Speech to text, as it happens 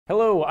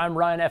Hello, I'm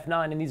Ryan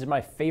F9 and these are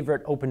my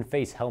favorite open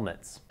face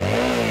helmets.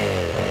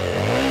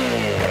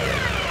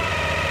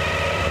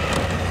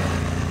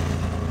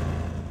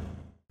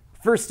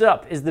 First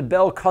up is the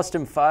Bell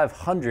Custom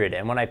 500,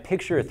 and when I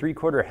picture a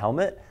 3/4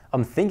 helmet,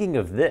 I'm thinking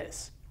of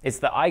this. It's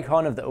the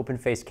icon of the open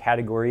face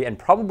category and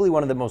probably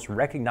one of the most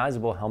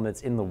recognizable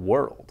helmets in the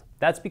world.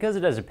 That's because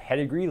it has a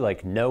pedigree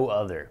like no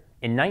other.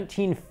 In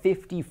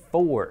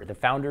 1954, the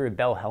founder of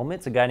Bell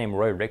Helmets, a guy named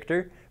Roy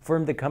Richter,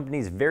 formed the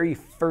company's very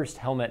first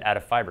helmet out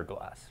of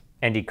fiberglass.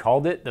 And he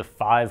called it the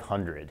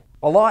 500.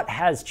 A lot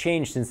has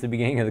changed since the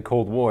beginning of the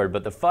Cold War,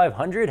 but the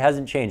 500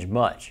 hasn't changed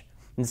much.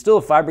 It's still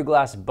a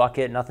fiberglass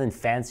bucket, nothing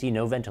fancy,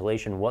 no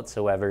ventilation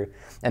whatsoever,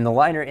 and the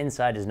liner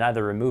inside is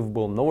neither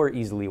removable nor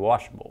easily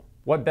washable.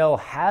 What Bell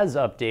has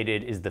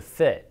updated is the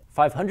fit.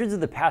 500s of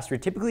the past were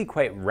typically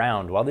quite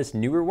round, while this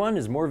newer one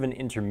is more of an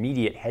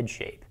intermediate head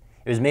shape.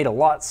 It was made a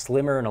lot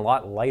slimmer and a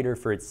lot lighter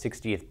for its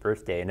 60th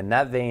birthday, and in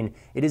that vein,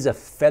 it is a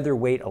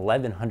featherweight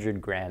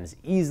 1100 grams,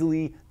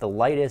 easily the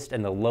lightest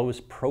and the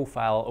lowest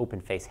profile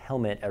open face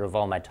helmet out of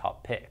all my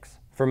top picks.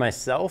 For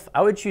myself,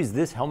 I would choose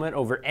this helmet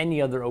over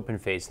any other open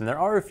face, and there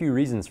are a few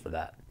reasons for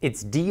that.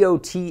 It's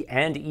DOT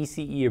and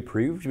ECE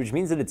approved, which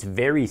means that it's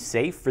very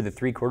safe for the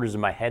 3/4 of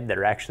my head that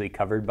are actually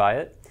covered by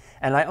it.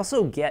 And I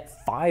also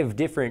get 5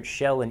 different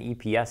shell and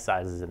EPS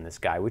sizes in this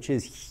guy, which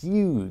is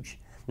huge.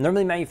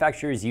 Normally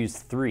manufacturers use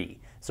 3,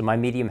 so my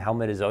medium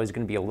helmet is always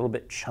going to be a little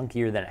bit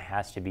chunkier than it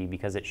has to be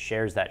because it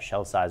shares that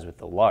shell size with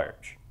the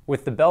large.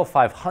 With the Bell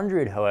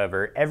 500,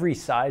 however, every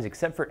size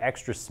except for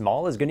extra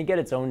small is going to get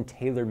its own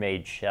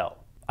tailor-made shell.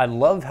 I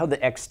love how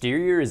the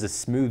exterior is a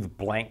smooth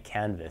blank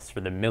canvas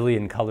for the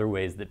million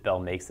colorways that Bell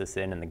makes this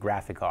in and the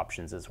graphic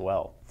options as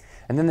well.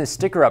 And then the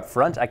sticker up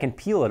front, I can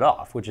peel it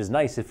off, which is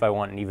nice if I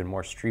want an even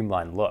more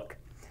streamlined look.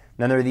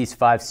 Then there are these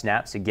 5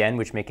 snaps again,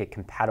 which make it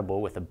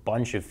compatible with a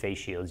bunch of face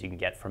shields you can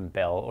get from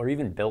Bell or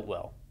even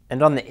Biltwell.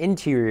 And on the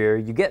interior,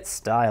 you get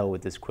style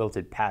with this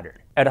quilted pattern.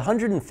 At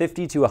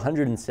 $150 to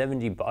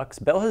 $170,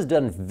 Bell has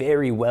done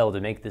very well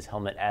to make this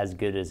helmet as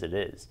good as it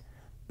is.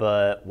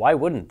 But why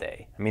wouldn't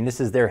they? I mean,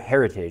 this is their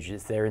heritage,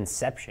 it's their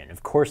inception.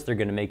 Of course they're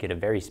gonna make it a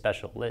very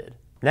special lid.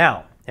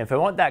 Now, if I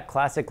want that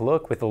classic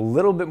look with a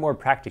little bit more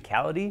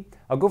practicality,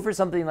 I'll go for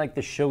something like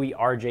the Shoei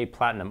RJ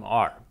Platinum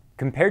R.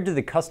 Compared to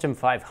the Custom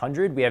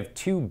 500, we have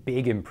 2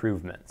 big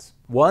improvements.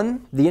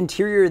 One, the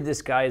interior of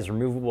this guy is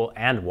removable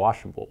and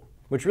washable,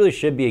 which really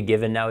should be a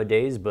given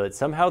nowadays, but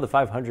somehow the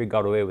 500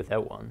 got away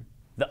without one.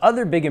 The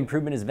other big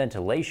improvement is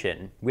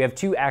ventilation. We have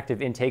 2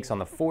 active intakes on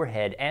the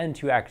forehead and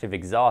 2 active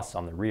exhausts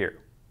on the rear.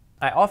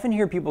 I often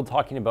hear people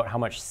talking about how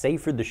much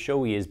safer the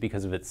Shoei is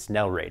because of its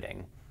Snell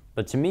rating,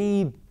 but to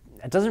me,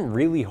 it doesn't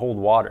really hold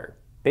water.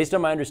 Based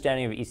on my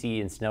understanding of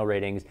ECE and Snell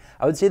ratings,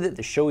 I would say that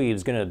the Shoei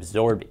is going to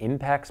absorb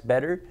impacts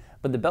better,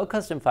 but the Bell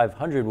Custom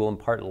 500 will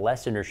impart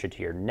less inertia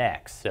to your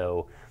neck,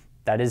 so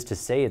that is to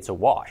say it's a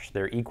wash.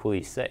 They're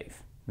equally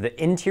safe. The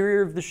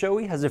interior of the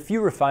Shoei has a few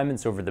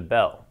refinements over the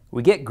Bell.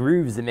 We get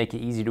grooves that make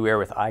it easy to wear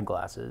with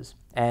eyeglasses,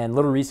 and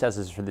little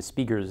recesses for the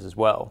speakers as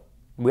well.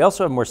 We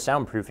also have more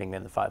soundproofing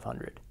than the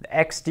 500. The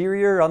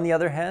exterior, on the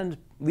other hand,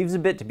 leaves a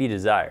bit to be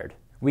desired.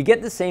 We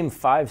get the same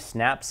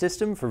 5-snap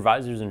system for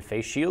visors and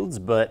face shields,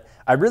 but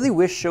I really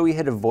wish Shoei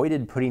had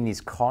avoided putting these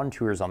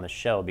contours on the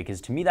shell because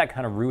to me that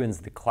kind of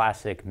ruins the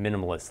classic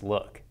minimalist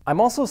look.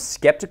 I'm also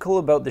skeptical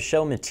about the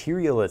shell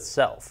material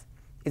itself.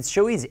 It's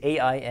Shoei's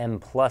AIM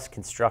Plus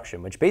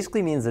construction, which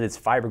basically means that it's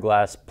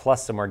fiberglass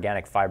plus some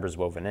organic fibers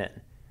woven in.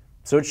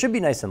 So it should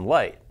be nice and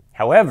light.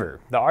 However,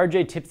 the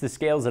RJ tips the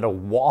scales at a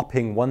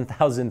whopping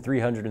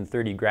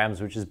 1,330 grams,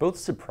 which is both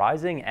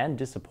surprising and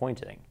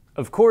disappointing.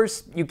 Of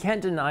course, you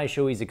can't deny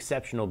Shoei's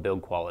exceptional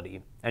build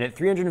quality, and at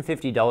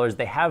 $350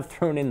 they have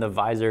thrown in the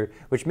visor,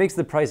 which makes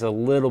the price a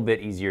little bit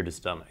easier to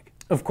stomach.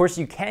 Of course,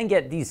 you can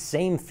get these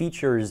same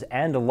features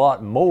and a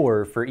lot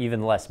more for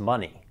even less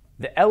money.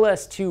 The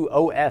LS2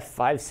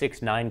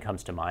 OF569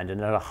 comes to mind,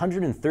 and at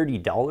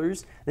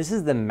 $130, this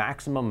is the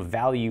maximum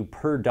value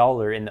per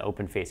dollar in the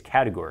open face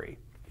category.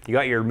 You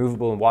got your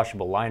removable and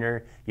washable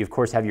liner, you of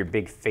course have your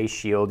big face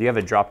shield, you have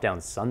a drop-down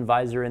sun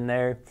visor in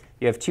there,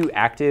 you have 2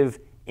 active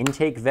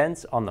intake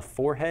vents on the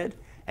forehead,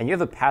 and you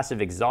have a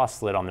passive exhaust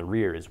slit on the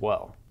rear as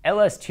well.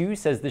 LS2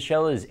 says the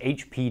shell is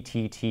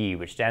HPTT,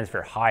 which stands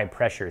for high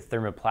pressure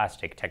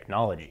thermoplastic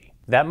technology.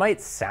 That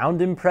might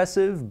sound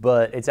impressive,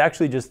 but it's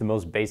actually just the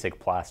most basic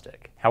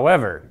plastic.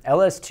 However,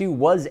 LS2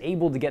 was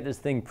able to get this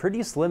thing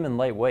pretty slim and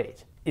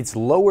lightweight. It's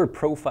lower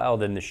profile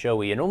than the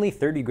Shoei and only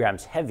 30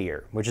 grams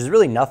heavier, which is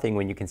really nothing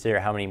when you consider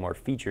how many more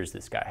features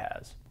this guy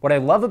has. What I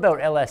love about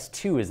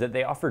LS2 is that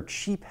they offer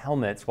cheap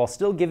helmets while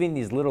still giving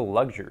these little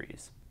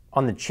luxuries.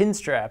 On the chin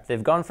strap,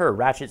 they've gone for a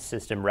ratchet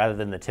system rather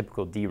than the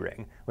typical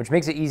D-ring, which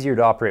makes it easier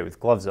to operate with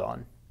gloves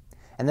on.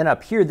 And then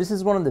up here, this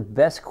is one of the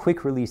best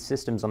quick release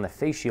systems on the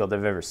face shield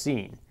I've ever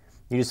seen.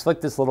 You just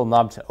flick this little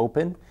knob to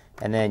open,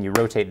 and then you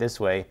rotate this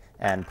way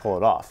and pull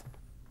it off.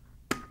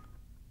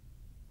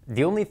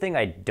 The only thing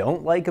I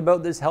don't like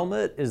about this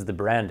helmet is the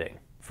branding.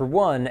 For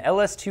one,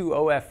 LS2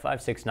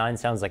 OF569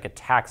 sounds like a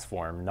tax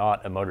form,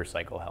 not a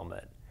motorcycle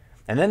helmet.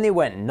 And then they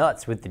went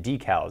nuts with the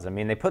decals. I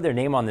mean, they put their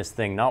name on this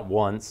thing not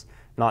once,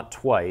 not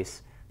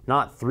twice,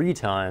 not 3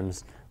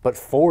 times, but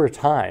 4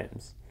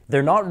 times.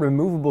 They're not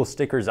removable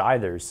stickers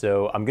either,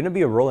 so I'm gonna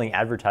be a rolling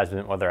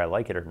advertisement whether I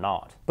like it or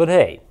not. But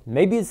hey,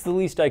 maybe it's the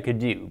least I could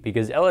do,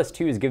 because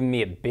LS2 is giving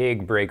me a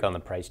big break on the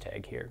price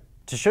tag here.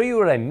 To show you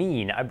what I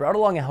mean, I brought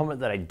along a helmet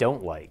that I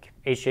don't like,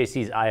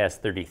 HJC's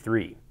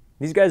IS-33.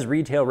 These guys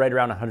retail right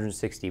around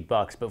 160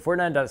 bucks, but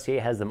fortnine.ca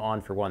has them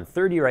on for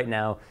 130 right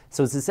now,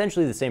 so it's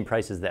essentially the same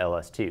price as the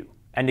LS2.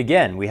 And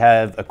again, we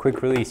have a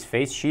quick release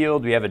face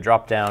shield, we have a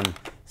drop down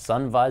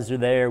sun visor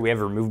there, we have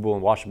a removable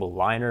and washable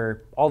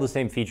liner, all the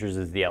same features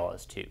as the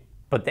LS2.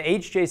 But the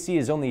HJC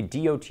is only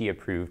DOT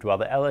approved, while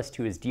the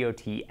LS2 is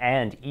DOT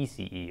and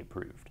ECE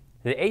approved.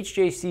 The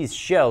HJC's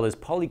shell is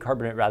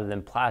polycarbonate rather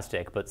than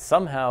plastic, but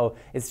somehow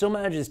it still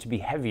manages to be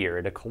heavier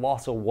at a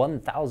colossal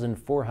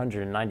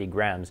 1,490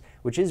 grams,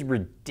 which is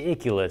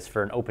ridiculous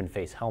for an open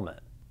face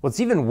helmet.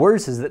 What's even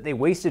worse is that they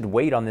wasted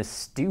weight on this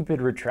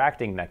stupid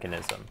retracting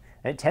mechanism,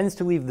 and it tends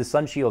to leave the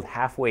sun shield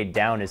halfway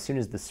down as soon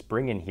as the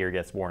spring in here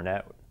gets worn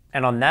out.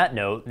 And on that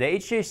note, the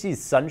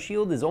HJC's sun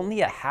shield is only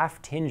a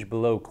half tinge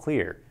below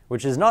clear,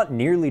 which is not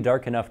nearly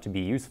dark enough to be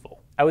useful.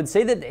 I would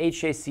say that the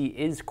HJC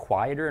is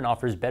quieter and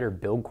offers better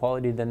build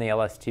quality than the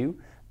LS2,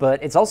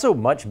 but it's also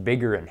much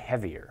bigger and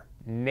heavier.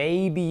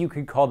 Maybe you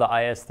could call the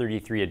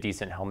IS-33 a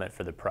decent helmet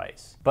for the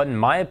price. But in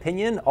my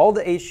opinion, all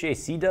the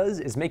HJC does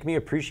is make me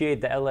appreciate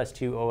the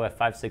LS2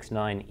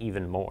 OF569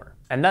 even more.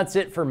 And that's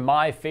it for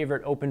my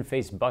favorite open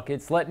face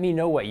buckets. Let me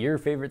know what your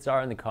favorites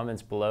are in the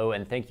comments below,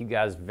 and thank you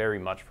guys very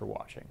much for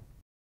watching.